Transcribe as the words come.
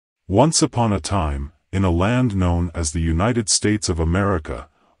Once upon a time, in a land known as the United States of America,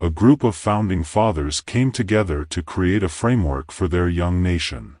 a group of founding fathers came together to create a framework for their young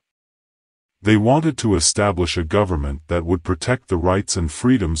nation. They wanted to establish a government that would protect the rights and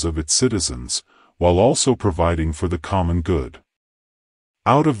freedoms of its citizens, while also providing for the common good.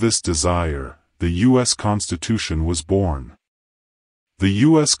 Out of this desire, the U.S. Constitution was born. The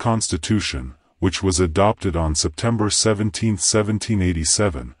U.S. Constitution, which was adopted on September 17,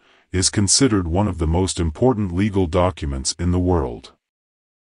 1787, is considered one of the most important legal documents in the world.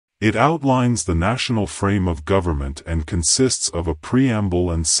 It outlines the national frame of government and consists of a preamble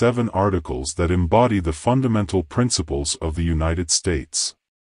and 7 articles that embody the fundamental principles of the United States.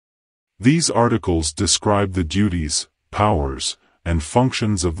 These articles describe the duties, powers, and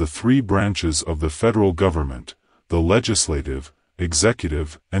functions of the 3 branches of the federal government, the legislative,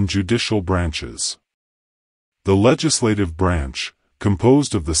 executive, and judicial branches. The legislative branch,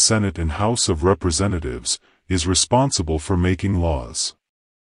 composed of the Senate and House of Representatives, is responsible for making laws.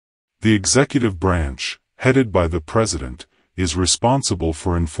 The executive branch, headed by the President, is responsible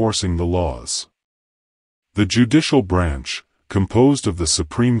for enforcing the laws. The judicial branch, composed of the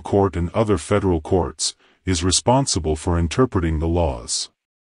Supreme Court and other federal courts, is responsible for interpreting the laws.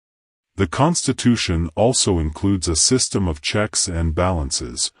 The Constitution also includes a system of checks and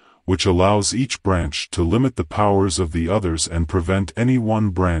balances, which allows each branch to limit the powers of the others and prevent any one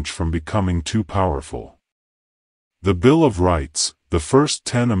branch from becoming too powerful. The Bill of Rights, the first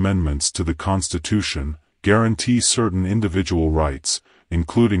 10 amendments to the Constitution, guarantee certain individual rights,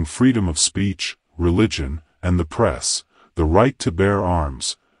 including freedom of speech, religion, and the press, the right to bear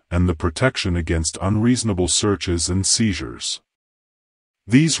arms, and the protection against unreasonable searches and seizures.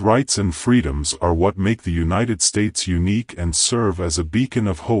 These rights and freedoms are what make the United States unique and serve as a beacon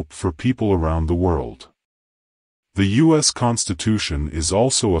of hope for people around the world. The U.S. Constitution is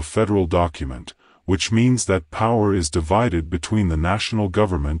also a federal document, which means that power is divided between the national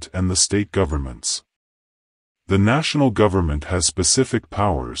government and the state governments. The national government has specific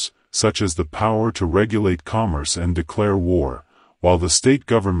powers, such as the power to regulate commerce and declare war, while the state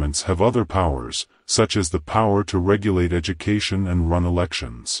governments have other powers, such as the power to regulate education and run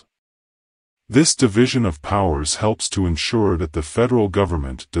elections. This division of powers helps to ensure that the federal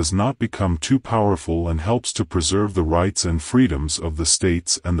government does not become too powerful and helps to preserve the rights and freedoms of the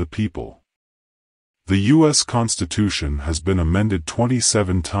states and the people. The U.S. Constitution has been amended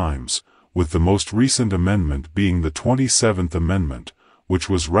 27 times, with the most recent amendment being the 27th Amendment, which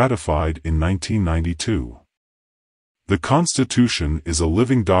was ratified in 1992. The Constitution is a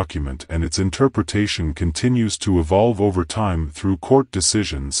living document and its interpretation continues to evolve over time through court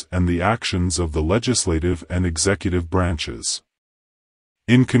decisions and the actions of the legislative and executive branches.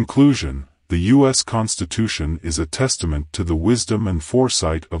 In conclusion, the U.S. Constitution is a testament to the wisdom and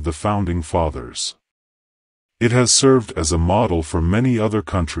foresight of the Founding Fathers. It has served as a model for many other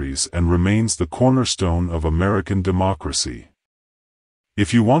countries and remains the cornerstone of American democracy.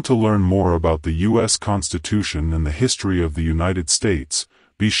 If you want to learn more about the U.S. Constitution and the history of the United States,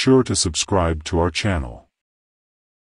 be sure to subscribe to our channel.